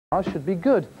should be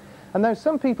good. And though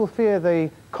some people fear the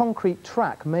concrete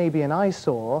track may be an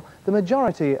eyesore, the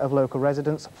majority of local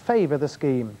residents favour the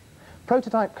scheme.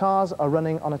 Prototype cars are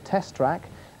running on a test track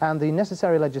and the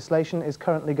necessary legislation is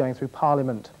currently going through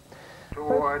Parliament.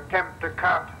 To attempt to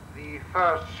cut the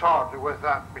first sod with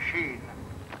that machine.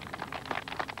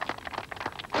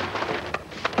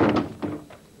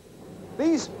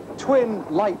 These twin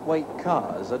lightweight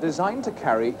cars are designed to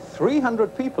carry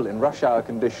 300 people in rush hour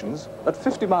conditions at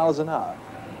 50 miles an hour.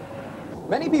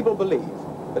 Many people believe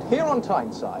that here on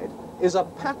Tyneside is a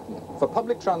pattern for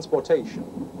public transportation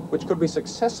which could be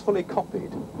successfully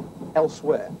copied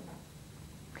elsewhere.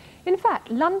 In fact,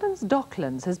 London's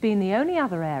Docklands has been the only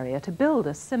other area to build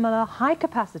a similar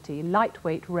high-capacity,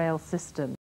 lightweight rail system.